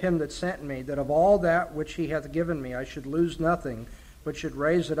will of him that sent me, that of all that which he hath given me I should lose nothing, but should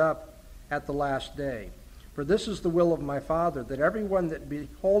raise it up at the last day. For this is the will of my Father, that every one that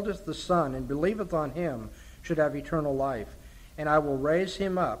beholdeth the Son and believeth on him should have eternal life, and I will raise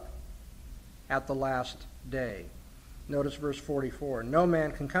him up at the last day. Notice verse 44. No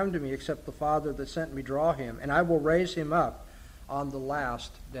man can come to me except the Father that sent me draw him, and I will raise him up on the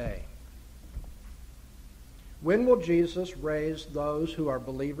last day. When will Jesus raise those who are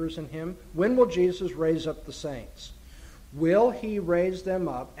believers in him? When will Jesus raise up the saints? Will he raise them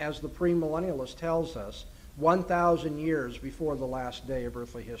up, as the premillennialist tells us, 1,000 years before the last day of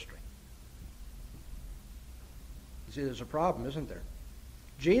earthly history? You see, there's a problem, isn't there?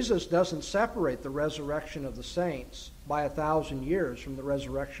 Jesus doesn't separate the resurrection of the saints by 1,000 years from the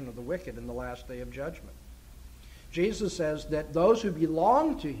resurrection of the wicked in the last day of judgment. Jesus says that those who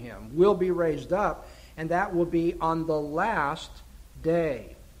belong to him will be raised up, and that will be on the last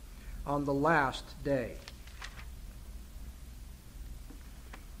day. On the last day.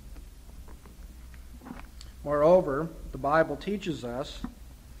 Moreover, the Bible teaches us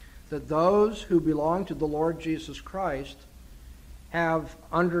that those who belong to the Lord Jesus Christ have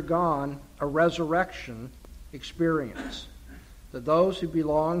undergone a resurrection experience. That those who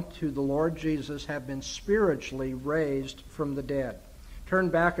belong to the Lord Jesus have been spiritually raised from the dead. Turn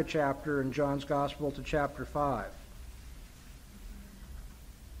back a chapter in John's Gospel to chapter 5.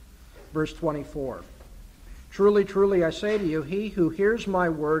 Verse 24. Truly, truly, I say to you, he who hears my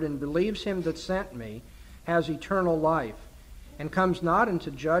word and believes him that sent me has eternal life, and comes not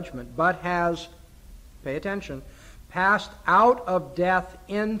into judgment, but has, pay attention, passed out of death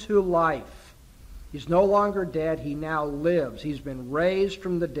into life. He's no longer dead. He now lives. He's been raised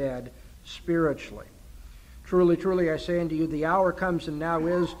from the dead spiritually. Truly, truly, I say unto you, the hour comes and now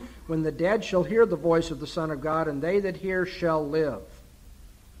is when the dead shall hear the voice of the Son of God, and they that hear shall live.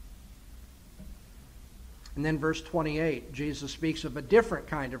 And then verse 28, Jesus speaks of a different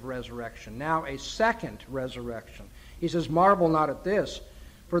kind of resurrection, now a second resurrection. He says, marvel not at this,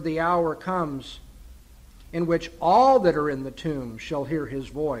 for the hour comes in which all that are in the tomb shall hear his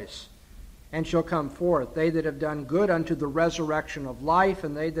voice, and shall come forth, they that have done good unto the resurrection of life,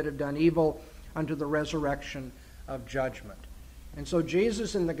 and they that have done evil unto the resurrection of judgment. And so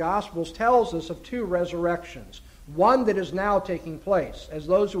Jesus in the Gospels tells us of two resurrections. One that is now taking place, as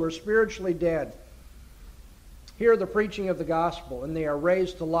those who are spiritually dead hear the preaching of the gospel, and they are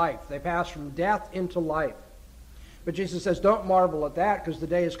raised to life. They pass from death into life. But Jesus says, don't marvel at that, because the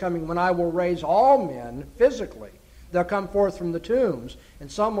day is coming when I will raise all men physically. They'll come forth from the tombs,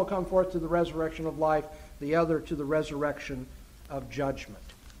 and some will come forth to the resurrection of life, the other to the resurrection of judgment.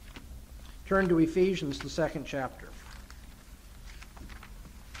 Turn to Ephesians, the 2nd chapter.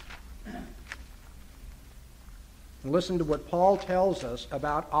 And listen to what Paul tells us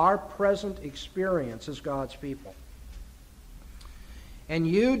about our present experience as God's people. And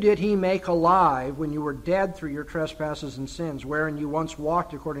you did he make alive when you were dead through your trespasses and sins, wherein you once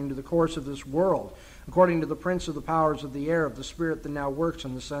walked according to the course of this world, according to the prince of the powers of the air, of the spirit that now works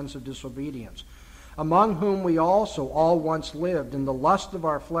in the sons of disobedience, among whom we also all once lived in the lust of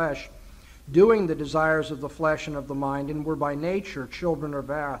our flesh, doing the desires of the flesh and of the mind, and were by nature children of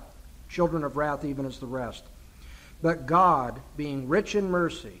wrath, even as the rest. But God, being rich in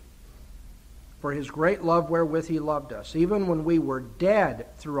mercy, for his great love wherewith he loved us, even when we were dead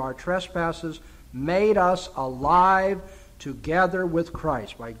through our trespasses, made us alive together with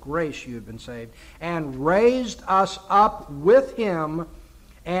Christ. By grace you have been saved, and raised us up with him,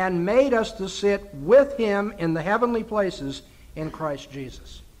 and made us to sit with him in the heavenly places in Christ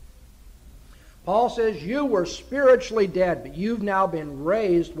Jesus. Paul says you were spiritually dead, but you've now been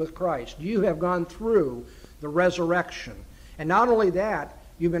raised with Christ. You have gone through the resurrection. And not only that,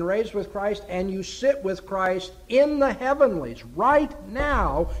 you've been raised with Christ, and you sit with Christ in the heavenlies. Right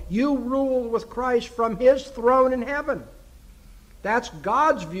now, you rule with Christ from his throne in heaven. That's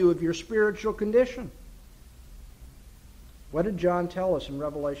God's view of your spiritual condition. What did John tell us in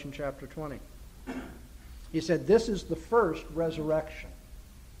Revelation chapter 20? He said, this is the first resurrection.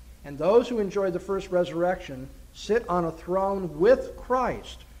 And those who enjoy the first resurrection sit on a throne with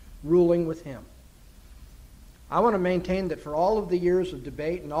Christ, ruling with him. I want to maintain that for all of the years of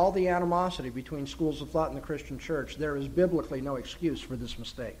debate and all the animosity between schools of thought in the Christian church, there is biblically no excuse for this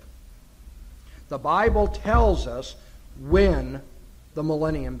mistake. The Bible tells us when the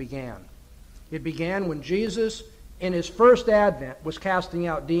millennium began. It began when Jesus, in his first advent, was casting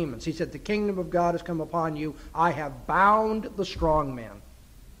out demons. He said, the kingdom of God has come upon you. I have bound the strong man.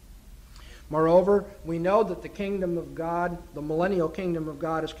 Moreover, we know that the kingdom of God, the millennial kingdom of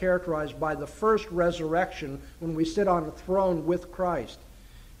God, is characterized by the first resurrection when we sit on a throne with Christ.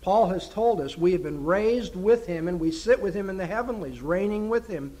 Paul has told us we have been raised with him, and we sit with him in the heavenlies, reigning with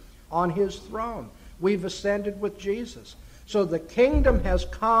him on his throne. We've ascended with Jesus. So the kingdom has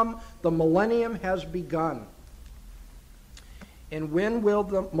come, the millennium has begun. And when will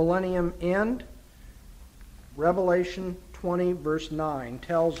the millennium end? Revelation 20 verse 9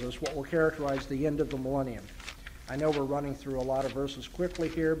 tells us what will characterize the end of the millennium. I know we're running through a lot of verses quickly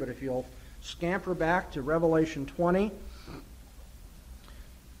here, but if you'll scamper back to Revelation 20,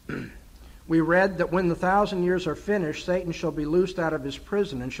 we read that when the 1,000 years are finished, Satan shall be loosed out of his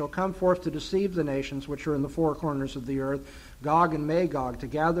prison, and shall come forth to deceive the nations which are in the four corners of the earth, Gog and Magog, to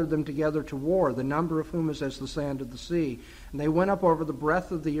gather them together to war, the number of whom is as the sand of the sea. And they went up over the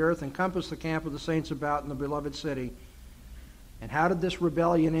breadth of the earth, and compassed the camp of the saints about in the beloved city. And how did this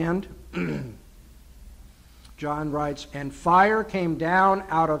rebellion end? John writes, and fire came down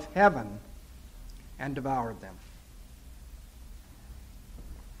out of heaven and devoured them.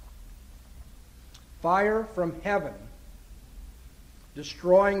 Fire from heaven,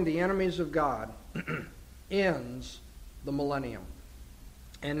 destroying the enemies of God, ends the millennium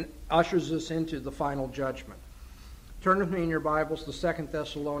and ushers us into the final judgment. Turn with me in your Bibles to 2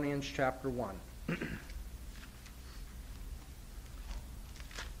 Thessalonians chapter 1.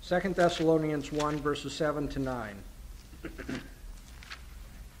 2 Thessalonians 1, verses 7 to 9.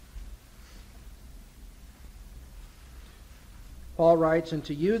 Paul writes, and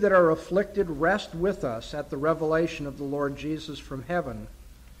to you that are afflicted, rest with us at the revelation of the Lord Jesus from heaven,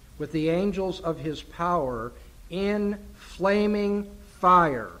 with the angels of his power in flaming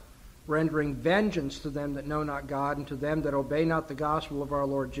fire, rendering vengeance to them that know not God, and to them that obey not the gospel of our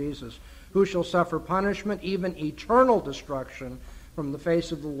Lord Jesus, who shall suffer punishment, even eternal destruction, from the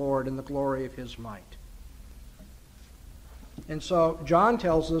face of the Lord and the glory of his might. And so John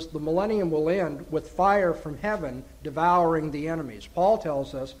tells us the millennium will end with fire from heaven devouring the enemies. Paul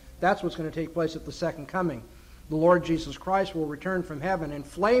tells us that's what's going to take place at the second coming. The Lord Jesus Christ will return from heaven in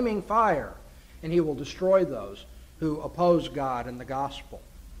flaming fire, and he will destroy those who oppose God and the gospel.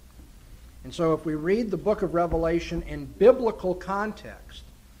 And so if we read the book of Revelation in biblical context,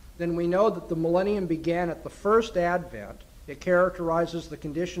 then we know that the millennium began at the first advent. It characterizes the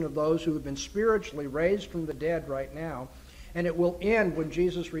condition of those who have been spiritually raised from the dead right now. And it will end when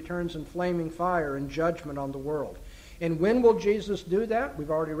Jesus returns in flaming fire and judgment on the world. And when will Jesus do that? We've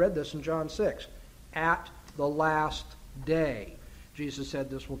already read this in John 6. At the last day, Jesus said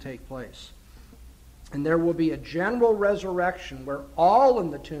this will take place. And there will be a general resurrection where all in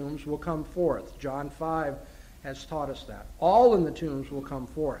the tombs will come forth. John 5 has taught us that. All in the tombs will come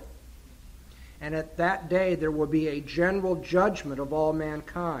forth. And at that day there will be a general judgment of all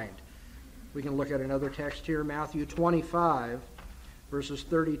mankind. We can look at another text here, Matthew 25, verses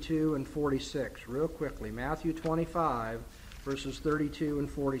 32 and 46. Real quickly, Matthew 25, verses 32 and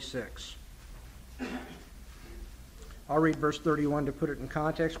 46. I'll read verse 31 to put it in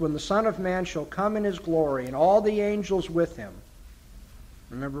context. When the Son of Man shall come in his glory, and all the angels with him.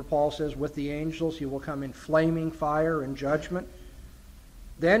 Remember, Paul says, with the angels he will come in flaming fire and judgment.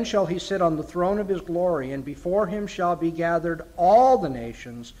 Then shall he sit on the throne of his glory, and before him shall be gathered all the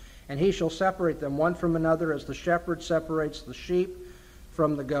nations, and he shall separate them one from another as the shepherd separates the sheep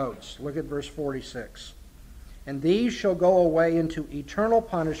from the goats. Look at verse 46. And these shall go away into eternal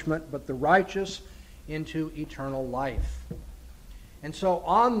punishment, but the righteous into eternal life. And so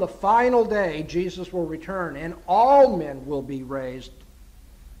on the final day, Jesus will return, and all men will be raised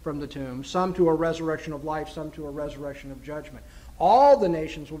from the tomb, some to a resurrection of life, some to a resurrection of judgment. All the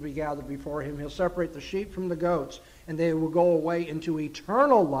nations will be gathered before him. He'll separate the sheep from the goats, and they will go away into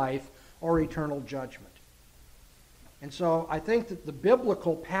eternal life or eternal judgment. And so I think that the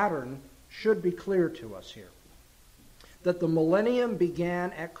biblical pattern should be clear to us here. That the millennium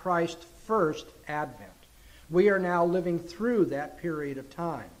began at Christ's first advent. We are now living through that period of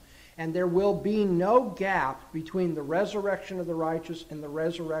time. And there will be no gap between the resurrection of the righteous and the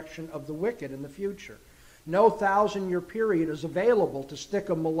resurrection of the wicked in the future. No 1,000-year period is available to stick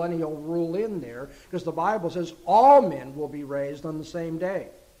a millennial rule in there, because the Bible says all men will be raised on the same day.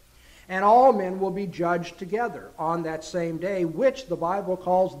 And all men will be judged together on that same day, which the Bible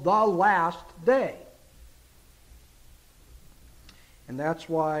calls the last day. And that's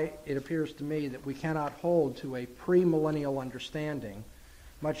why it appears to me that we cannot hold to a premillennial understanding,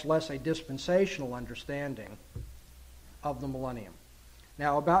 much less a dispensational understanding of the millennium.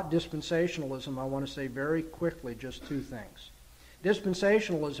 Now, about dispensationalism, I want to say very quickly just two things.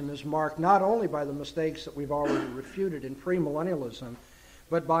 Dispensationalism is marked not only by the mistakes that we've already refuted in premillennialism,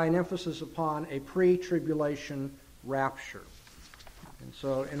 but by an emphasis upon a pre-tribulation rapture. And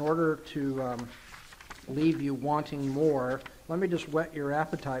so in order to leave you wanting more, let me just whet your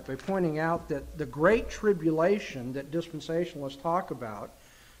appetite by pointing out that the great tribulation that dispensationalists talk about,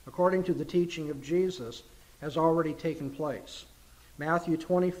 according to the teaching of Jesus, has already taken place. Matthew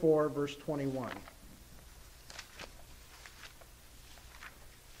 24, verse 21.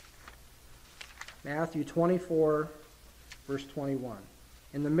 Matthew 24, verse 21.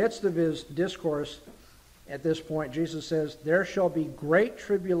 In the midst of his discourse at this point, Jesus says, "There shall be great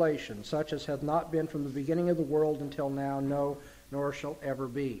tribulation, such as hath not been from the beginning of the world until now, no, nor shall ever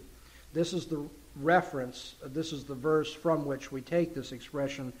be." This is the reference, this is the verse from which we take this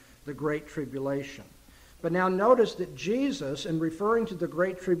expression, the great tribulation. But now notice that Jesus, in referring to the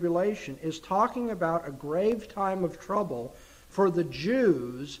great tribulation, is talking about a grave time of trouble for the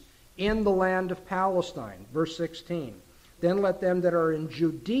Jews in the land of Palestine. Verse 16. Then let them that are in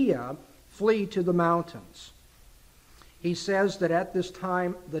Judea flee to the mountains. He says that at this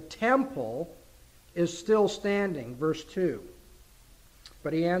time the temple is still standing. Verse 2.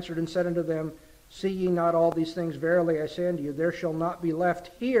 But he answered and said unto them, See ye not all these things? Verily I say unto you, there shall not be left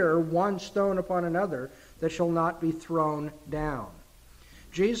here one stone upon another that shall not be thrown down.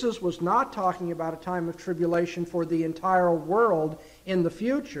 Jesus was not talking about a time of tribulation for the entire world in the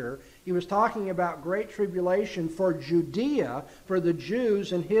future. He was talking about great tribulation for Judea, for the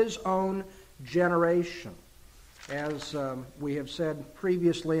Jews in his own generation. As we have said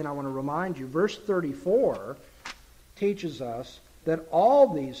previously, and I want to remind you, verse 34 teaches us that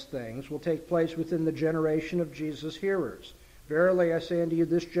all these things will take place within the generation of Jesus' hearers. Verily I say unto you,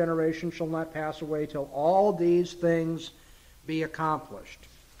 this generation shall not pass away till all these things be accomplished.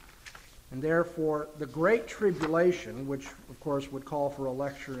 And therefore, the Great Tribulation, which of course would call for a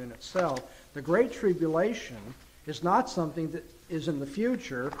lecture in itself, the Great Tribulation is not something that is in the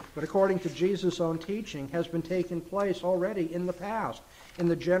future, but according to Jesus' own teaching, has been taking place already in the past, in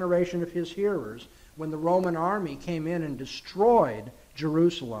the generation of his hearers, when the Roman army came in and destroyed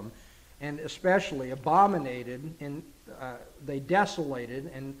Jerusalem, and especially they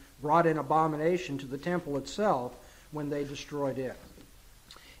desolated and brought in abomination to the temple itself when they destroyed it.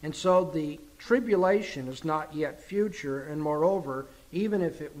 And so the tribulation is not yet future, and moreover, even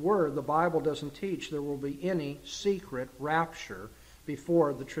if it were, the Bible doesn't teach there will be any secret rapture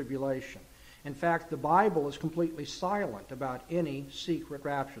before the tribulation. In fact, the Bible is completely silent about any secret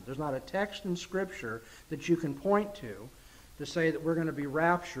rapture. There's not a text in Scripture that you can point to say that we're going to be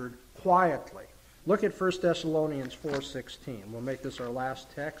raptured quietly. Look at 1 Thessalonians 4:16. We'll make this our last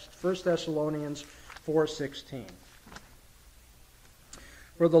text. 1 Thessalonians 4:16.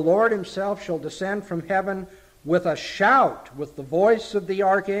 For the Lord himself shall descend from heaven with a shout, with the voice of the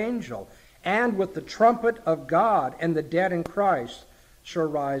archangel, and with the trumpet of God, and the dead in Christ shall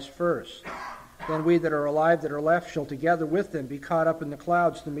rise first. Then we that are alive that are left shall together with them be caught up in the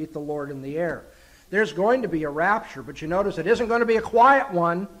clouds to meet the Lord in the air. There's going to be a rapture, but you notice it isn't going to be a quiet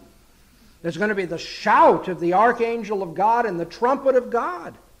one. There's going to be the shout of the archangel of God and the trumpet of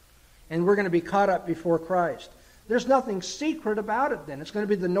God. And we're going to be caught up before Christ. There's nothing secret about it then. It's going to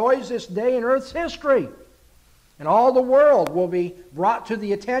be the noisiest day in earth's history. And all the world will be brought to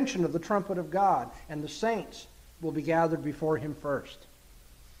the attention of the trumpet of God, and the saints will be gathered before him first.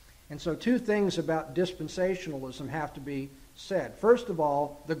 And so two things about dispensationalism have to be said. First of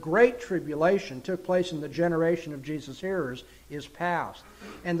all, the Great Tribulation took place in the generation of Jesus' hearers is past.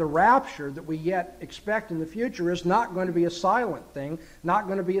 And the rapture that we yet expect in the future is not going to be a silent thing, not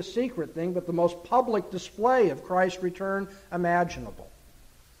going to be a secret thing, but the most public display of Christ's return imaginable.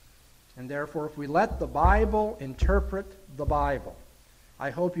 And therefore, if we let the Bible interpret the Bible, I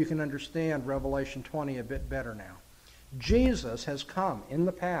hope you can understand Revelation 20 a bit better now. Jesus has come in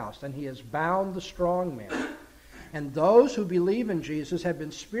the past, and he has bound the strong man. And those who believe in Jesus have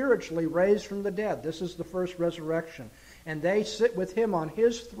been spiritually raised from the dead. This is the first resurrection. And they sit with him on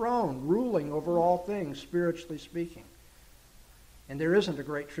his throne, ruling over all things, spiritually speaking. And there isn't a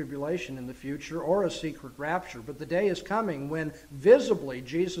great tribulation in the future or a secret rapture. But the day is coming when visibly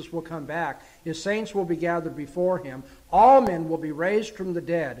Jesus will come back. His saints will be gathered before him. All men will be raised from the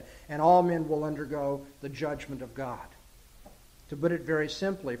dead. And all men will undergo the judgment of God. To put it very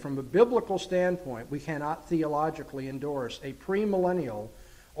simply, from a biblical standpoint, we cannot theologically endorse a premillennial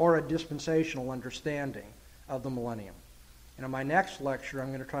or a dispensational understanding of the millennium. And in my next lecture, I'm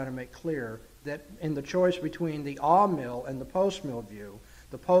going to try to make clear that in the choice between the amill and the postmill view,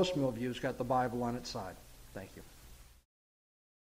 the postmill view's got the Bible on its side. Thank you.